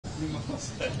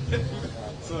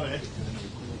Sorry.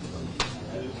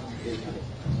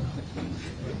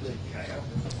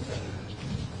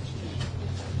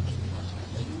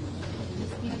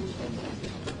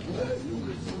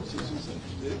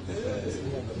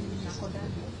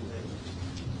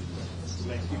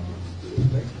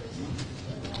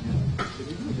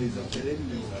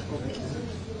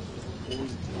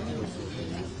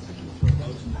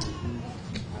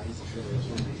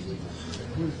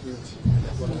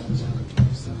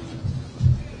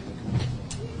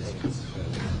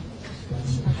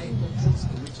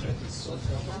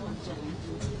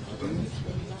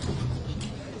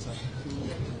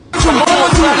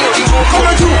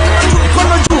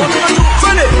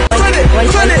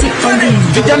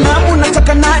 Vijana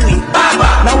mnataka nani?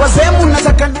 Baba. Na wazee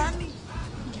mnataka nani?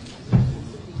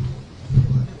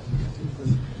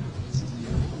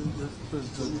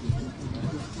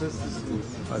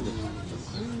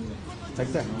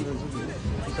 Like that.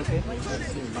 It's okay.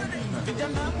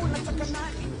 Vijana mnataka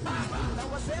nani? Baba. Na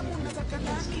wazee mnataka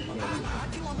nani?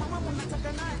 Hadi wa mama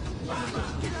mnataka nani?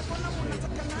 Kila kona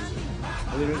mnataka nani?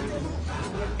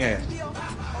 Yeah.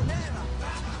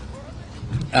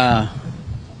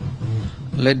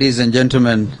 Ladies and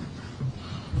gentlemen,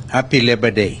 happy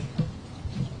Labor Day.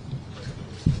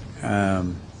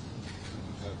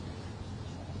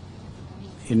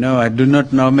 You know, I do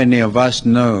not know how many of us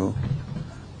know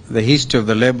the history of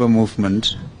the labor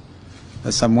movement.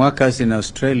 Some workers in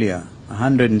Australia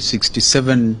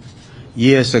 167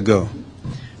 years ago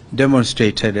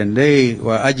demonstrated, and they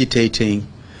were agitating,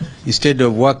 instead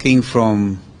of working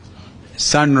from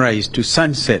sunrise to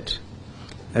sunset,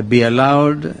 be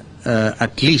allowed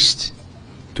at least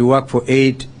to work for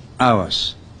 8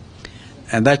 hours.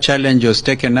 And that challenge was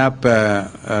taken up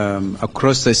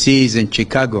across the seas in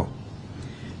Chicago.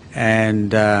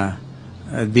 And their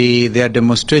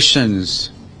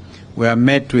demonstrations were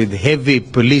met with heavy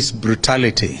police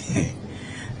brutality,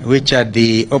 which had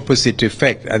the opposite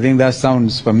effect. I think that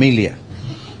sounds familiar.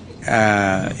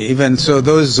 Even so,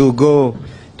 those who go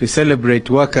to celebrate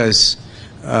Workers'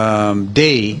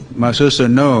 Day must also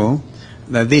know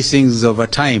that these things over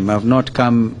time have not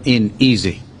come in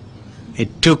easy.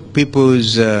 It took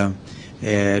people's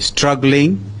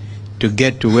struggling to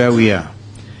get to where we are.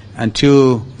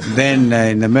 Until then,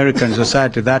 in American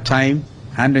society at that time,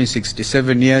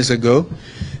 167 years ago,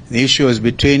 the issue was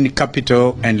between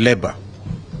capital and labor.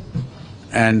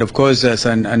 And of course, as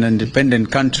an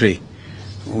independent country,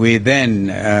 we then,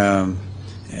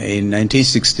 in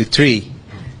 1963,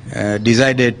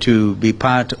 decided to be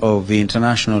part of the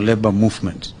international labor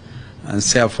movement. And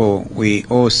therefore, we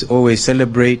always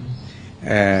celebrate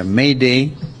May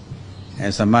Day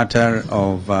as a matter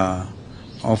of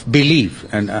belief.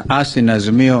 And us in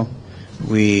Azimio,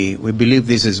 we believe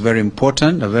this is very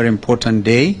important, a very important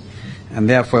day. And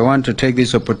therefore, I want to take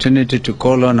this opportunity to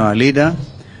call on our leader,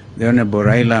 the Honorable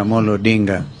RAILA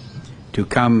Odinga, to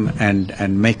come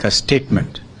and make a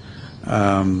statement.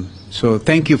 So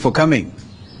thank you for coming.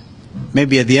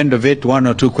 Maybe at the end of it, 1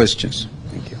 or 2 questions.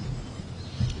 Thank you.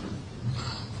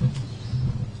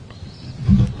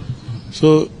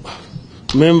 So,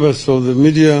 members of the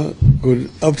media, good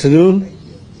afternoon.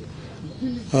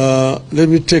 Let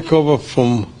me take over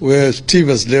from where Steve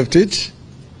has left it.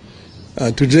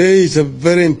 Today is a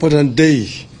very important day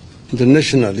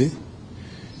internationally.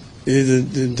 It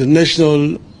is the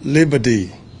International Labor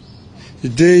Day, a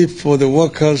day for the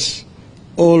workers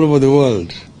all over the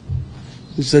world.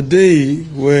 It's a day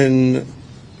when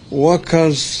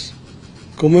workers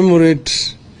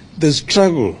commemorate the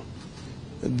struggle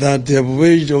that they have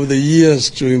waged over the years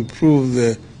to improve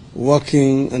the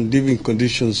working and living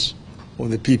conditions of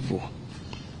the people.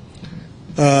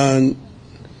 And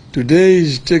today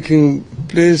is taking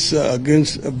place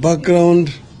against a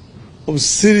background of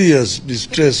serious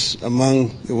distress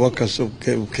among the workers of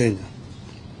Kenya.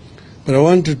 But I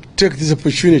want to take this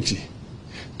opportunity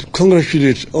to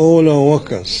congratulate all our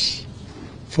workers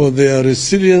for their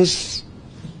resilience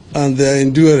and their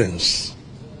endurance.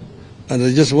 And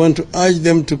I just want to urge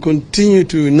them to continue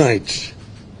to unite,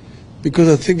 because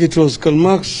I think it was Karl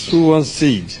Marx who once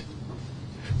said,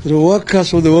 the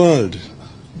workers of the world,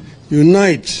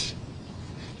 unite.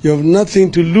 You have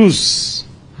nothing to lose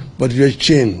but your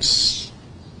chains.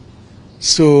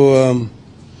 So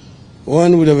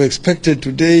one would have expected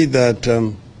today that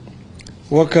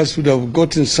workers would have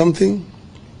gotten something.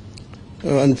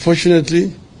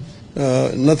 Unfortunately,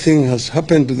 nothing has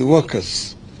happened to the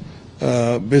workers,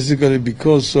 basically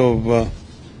because of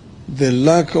the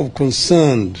lack of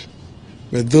concern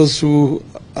by those who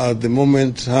at the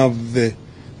moment have the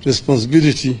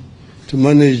responsibility to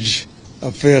manage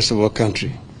affairs of our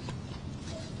country.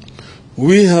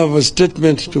 We have a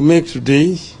statement to make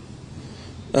today,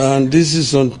 and this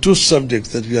is on two subjects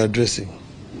that we are addressing.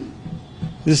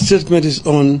 This statement is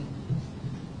on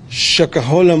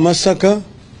Shakahola massacre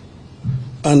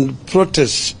and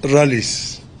protest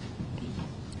rallies.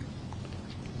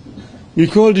 We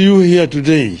called you here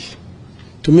today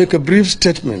to make a brief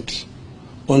statement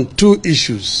on two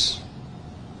issues.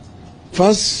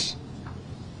 First,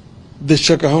 the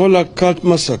Shakahola cult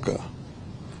massacre,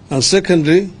 and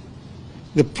secondly,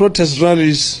 the protest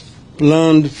rallies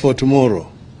planned for tomorrow.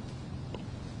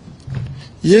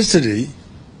 Yesterday,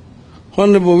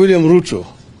 Honorable William Ruto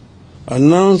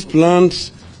announced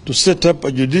plans to set up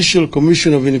a judicial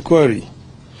commission of inquiry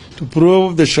to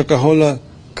probe the Shakahola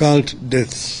cult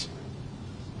deaths.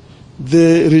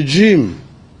 The regime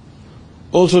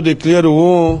also declared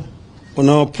war on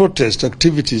our protest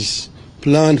activities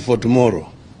planned for tomorrow,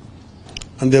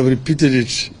 and they have repeated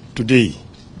it today.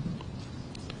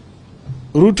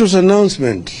 Ruto's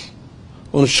announcement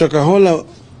on Shakahola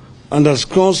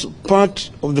underscores part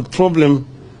of the problem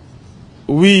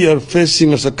we are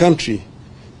facing as a country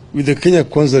with the Kenya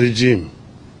Kwanza regime.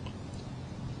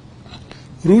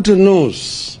 Ruto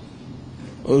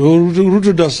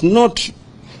does not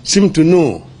seem to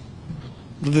know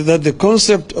that the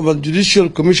concept of a judicial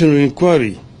commission of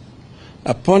inquiry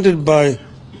appointed by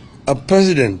a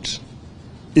president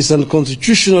is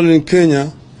unconstitutional in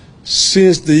Kenya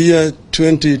since the year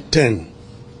 2010.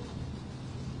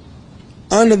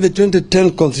 Under the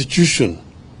 2010 Constitution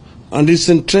and its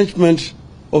entrenchment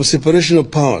of separation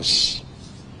of powers,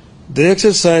 the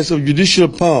exercise of judicial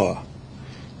power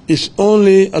is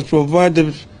only as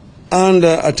provided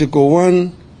under Article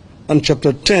 1 and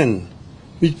Chapter 10,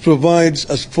 which provides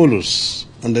as follows,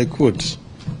 and I quote,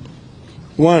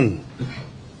 1.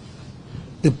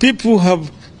 The people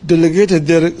have delegated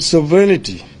their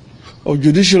sovereignty of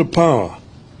judicial power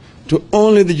to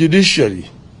only the judiciary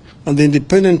and the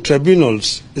independent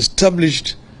tribunals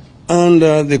established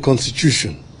under the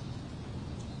Constitution.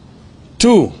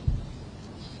 2.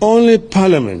 Only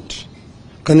Parliament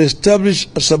can establish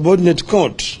a subordinate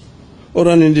court or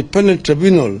an independent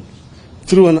tribunal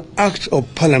through an act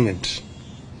of Parliament.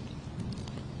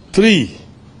 3.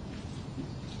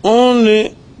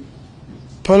 Only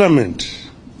Parliament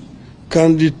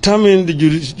can determine the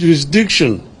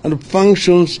jurisdiction and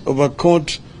functions of a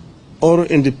court or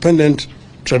independent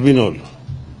tribunal.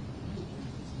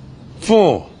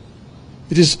 4.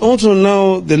 It is also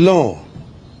now the law,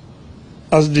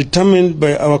 as determined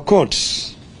by our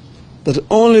courts, that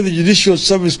only the Judicial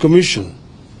Service Commission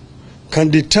can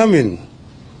determine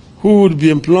who would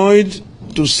be employed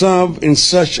to serve in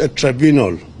such a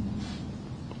tribunal.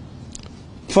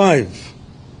 5.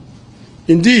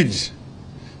 Indeed,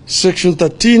 Section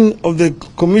 13 of the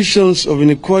Commissions of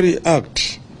Inquiry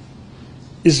Act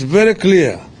is very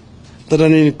clear that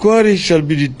an inquiry shall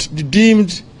be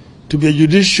deemed to be a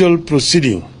judicial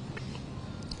proceeding.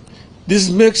 This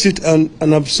makes it an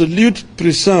absolute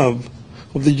preserve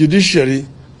of the judiciary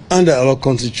under our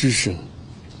Constitution.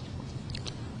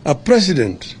 A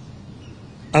president,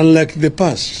 unlike the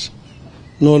past,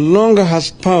 no longer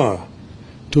has power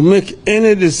to make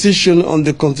any decision on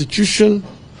the constitution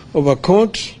of a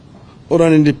court or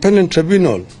an independent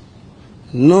tribunal,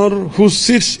 nor who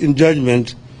sits in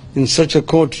judgment in such a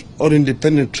court or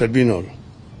independent tribunal.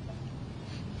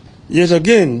 Yet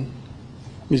again,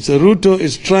 Mr. Ruto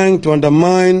is trying to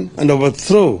undermine and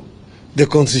overthrow the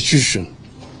Constitution.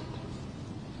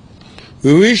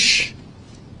 We wish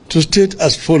to state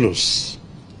as follows.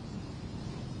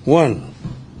 1.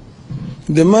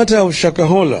 The matter of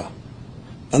Shakahola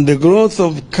and the growth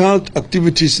of cult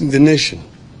activities in the nation,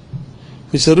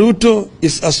 Mr. Ruto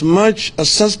is as much a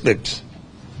suspect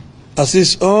as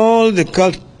is all the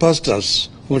cult pastors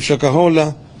from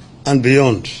Shakahola and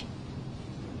beyond.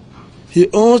 He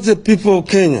owes the people of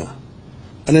Kenya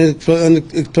an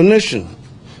explanation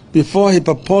before he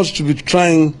purports to be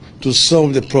trying to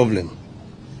solve the problem.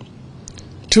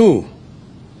 2.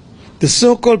 The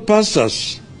so-called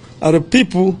pastors are the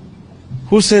people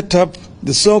who set up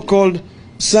the so-called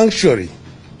sanctuary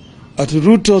at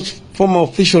Ruto's former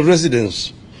official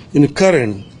residence in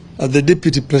Karen as the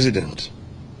deputy president.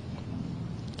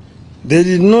 They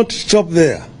did not stop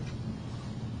there.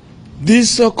 These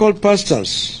so-called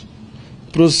pastors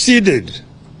proceeded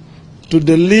to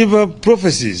deliver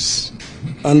prophecies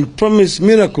and promise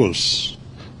miracles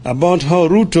about how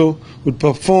Ruto would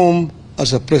perform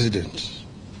as a president.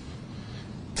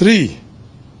 3.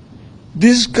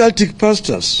 These cultic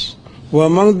pastors were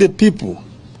among the people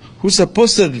who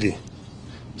supposedly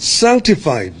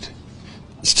sanctified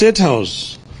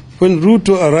statehouse when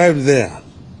Ruto arrived there,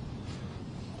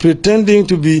 pretending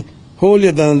to be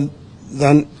holier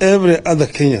than every other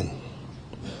Kenyan.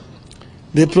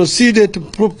 They proceeded to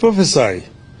prophesy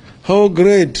how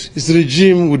great his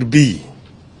regime would be.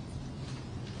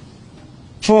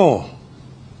 4.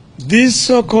 These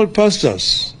so-called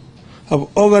pastors have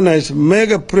organized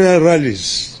mega prayer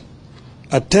rallies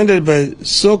attended by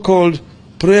so-called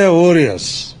prayer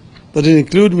warriors that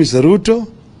include Mr.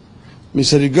 Ruto,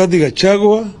 Mr.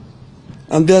 Gachagua,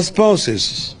 and their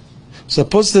spouses,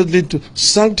 supposedly to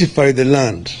sanctify the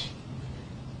land.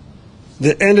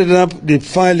 They ended up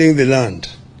defiling the land.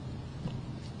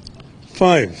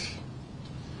 5.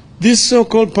 These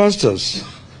so-called pastors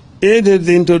aided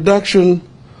the introduction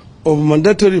of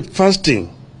mandatory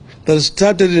fasting that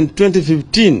started in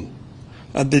 2015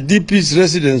 at the DP's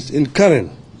residence in Karen,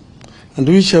 and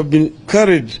which have been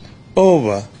carried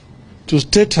over to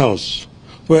statehouse,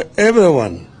 where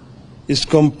everyone is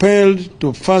compelled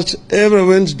to fast every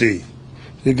Wednesday,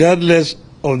 regardless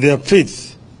of their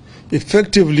faith,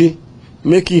 effectively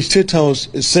making statehouse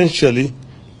essentially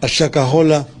a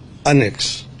Shakahola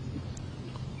annex.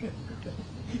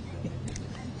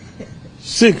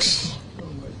 6.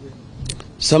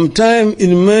 Sometime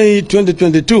in May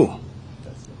 2022,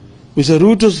 Mr.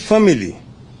 Ruto's family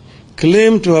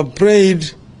claimed to have prayed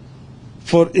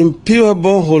for impure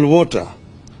borehole water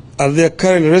at their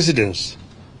current residence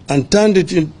and turned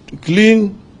it into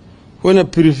clean when a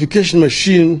purification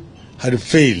machine had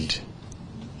failed.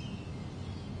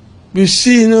 We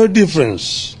see no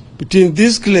difference between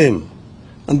this claim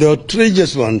and the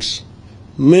outrageous ones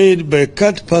made by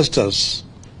cult pastors,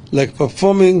 like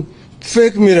performing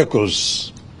fake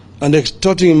miracles and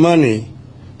extorting money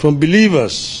from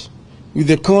believers with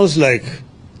the calls like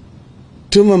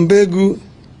tuma mbegu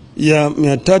ya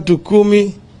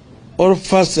 310 or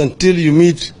fast until you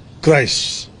meet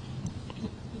Christ.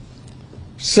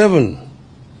 7.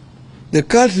 The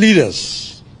cult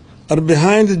leaders are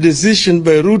behind the decision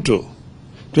by Ruto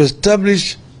to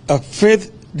establish a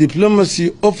faith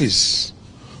diplomacy office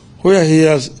where he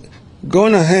has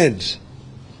gone ahead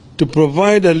to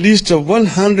provide a list of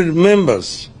 100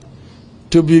 members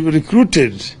to be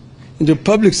recruited into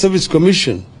Public Service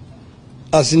Commission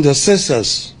as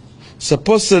intercessors,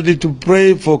 supposedly to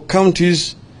pray for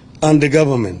counties and the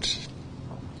government.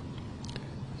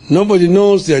 Nobody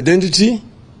knows the identity,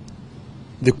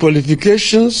 the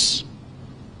qualifications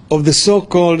of the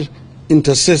so-called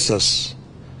intercessors,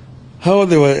 how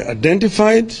they were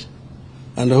identified,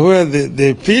 and where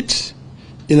they fit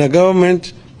in a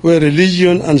government where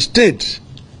religion and state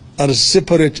are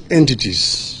separate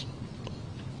entities.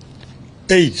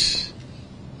 8.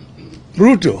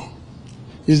 Ruto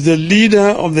is the leader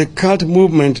of the cult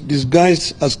movement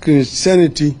disguised as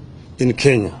Christianity in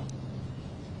Kenya.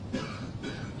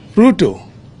 Ruto,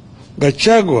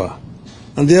 Gachagua,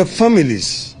 and their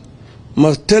families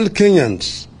must tell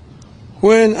Kenyans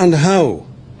when and how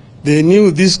they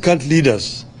knew these cult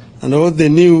leaders and what they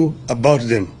knew about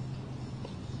them.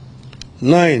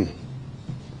 9.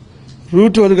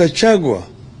 Ruto and Gachagua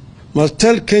must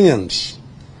tell Kenyans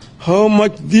how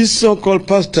much these so-called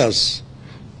pastors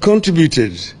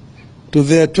contributed to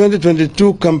their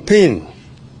 2022 campaign.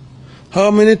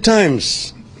 How many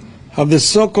times have the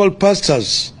so-called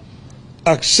pastors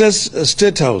accessed a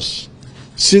state house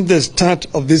since the start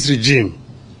of this regime?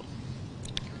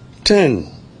 10.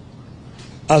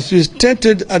 As we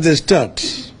stated at the start,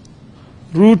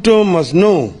 Ruto must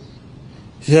know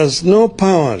he has no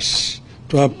powers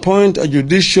to appoint a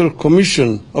judicial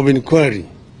commission of inquiry,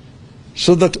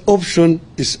 so that option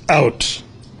is out.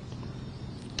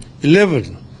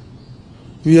 11.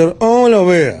 We are all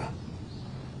aware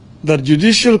that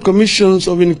judicial commissions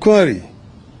of inquiry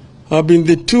have been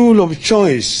the tool of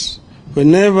choice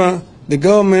whenever the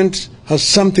government has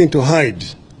something to hide,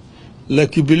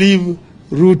 like you believe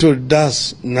Ruto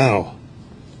does now.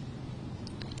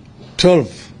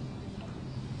 12.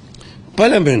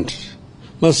 Parliament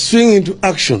must swing into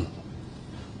action,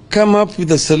 come up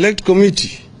with a select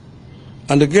committee,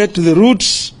 and get to the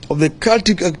roots of the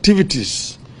cultic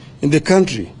activities in the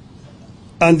country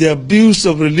and the abuse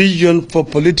of religion for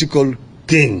political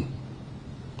gain.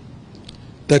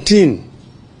 13.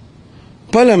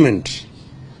 Parliament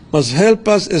must help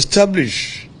us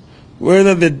establish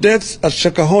whether the deaths at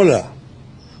Shakahola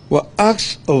were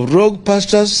acts of rogue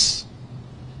pastors,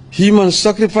 human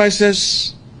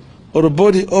sacrifices, or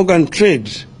body organ trade,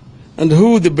 and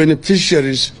who the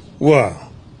beneficiaries were.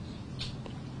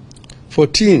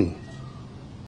 14.